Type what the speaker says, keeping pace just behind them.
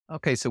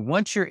Okay, so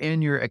once you're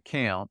in your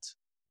account,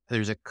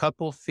 there's a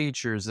couple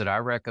features that I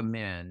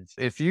recommend.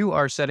 If you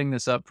are setting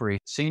this up for a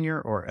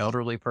senior or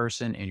elderly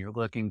person and you're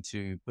looking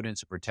to put in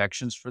some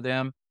protections for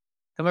them,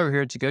 come over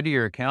here to go to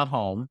your account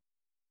home.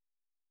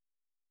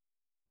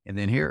 And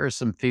then here are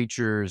some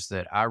features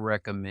that I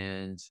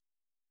recommend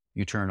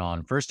you turn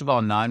on. First of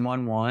all,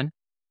 911,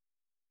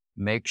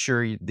 make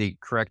sure the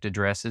correct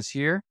address is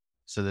here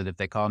so that if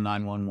they call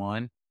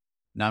 911,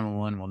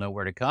 911 will know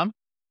where to come.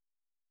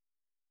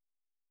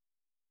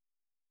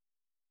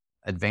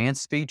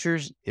 Advanced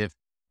features, if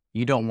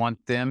you don't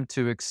want them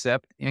to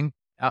accept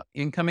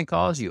incoming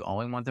calls, you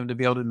only want them to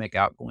be able to make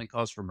outgoing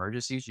calls for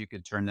emergencies, you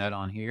can turn that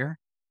on here.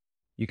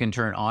 You can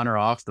turn on or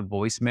off the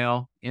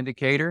voicemail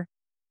indicator.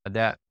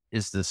 That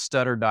is the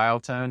stutter dial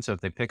tone. So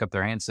if they pick up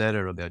their handset,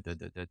 it'll go duh,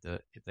 duh, duh, duh.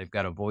 If they've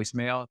got a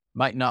voicemail,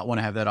 might not want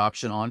to have that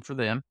option on for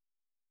them.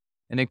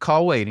 And then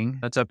call waiting,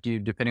 that's up to you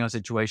depending on the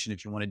situation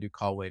if you want to do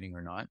call waiting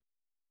or not.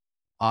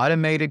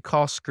 Automated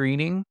call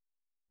screening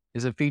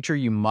is a feature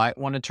you might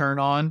want to turn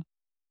on.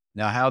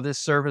 Now, how this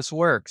service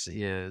works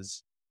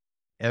is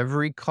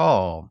every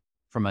call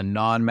from a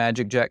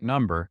non-Magic Jack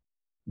number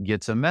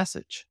gets a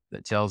message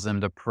that tells them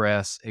to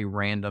press a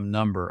random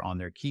number on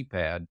their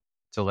keypad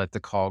to let the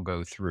call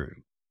go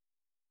through.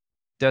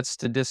 That's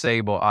to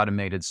disable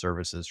automated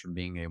services from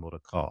being able to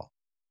call.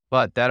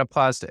 But that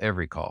applies to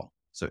every call.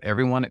 So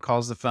everyone that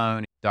calls the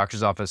phone,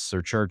 doctor's office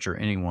or church or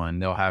anyone,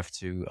 they'll have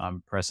to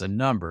press a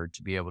number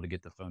to be able to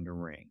get the phone to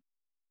ring.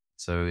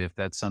 So if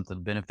that's something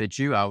that benefits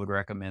you, I would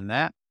recommend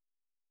that.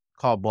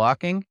 Call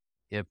blocking.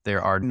 If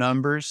there are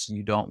numbers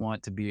you don't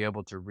want to be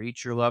able to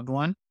reach your loved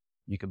one,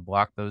 you can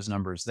block those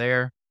numbers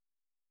there.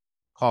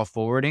 Call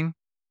forwarding.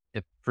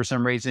 If for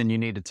some reason you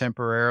need to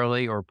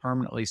temporarily or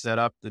permanently set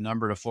up the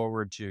number to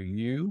forward to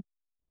you,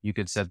 you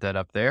could set that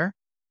up there.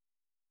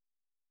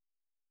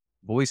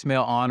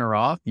 Voicemail on or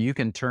off. You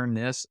can turn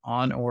this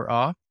on or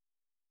off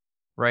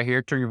right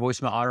here. Turn your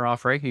voicemail on or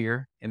off right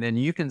here. And then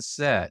you can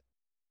set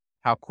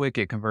how quick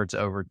it converts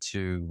over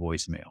to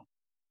voicemail.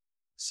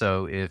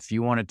 So if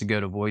you want it to go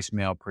to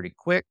voicemail pretty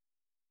quick,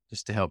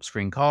 just to help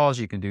screen calls,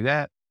 you can do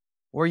that.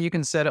 Or you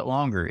can set it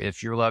longer.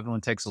 If your loved one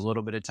takes a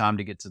little bit of time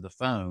to get to the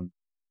phone,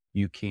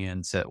 you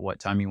can set what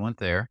time you want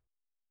there.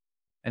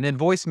 And then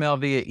voicemail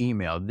via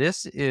email.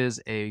 This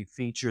is a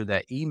feature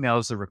that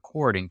emails the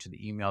recording to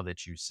the email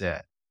that you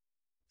set.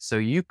 So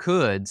you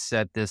could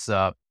set this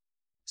up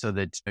so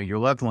that your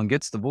loved one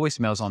gets the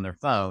voicemails on their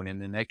phone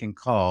and then they can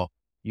call.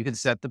 You can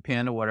set the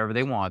pin to whatever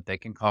they want. They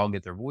can call and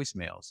get their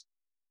voicemails.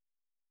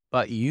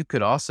 But you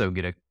could also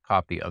get a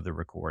copy of the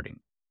recording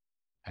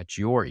at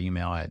your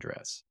email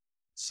address.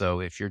 So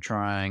if you're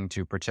trying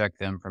to protect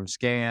them from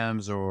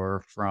scams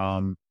or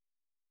from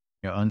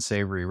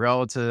unsavory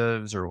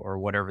relatives or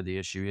whatever the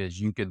issue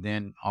is, you could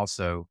then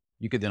also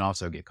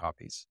get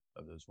copies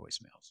of those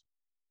voicemails.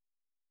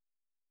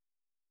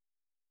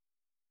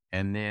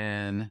 And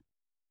then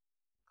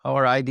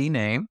caller ID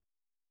name.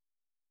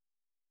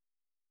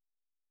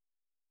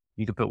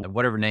 You can put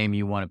whatever name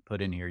you want to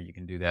put in here. You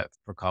can do that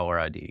for caller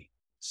ID.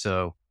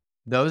 So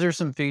those are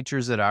some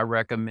features that I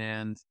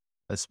recommend,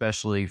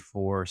 especially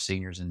for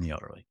seniors and the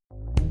elderly.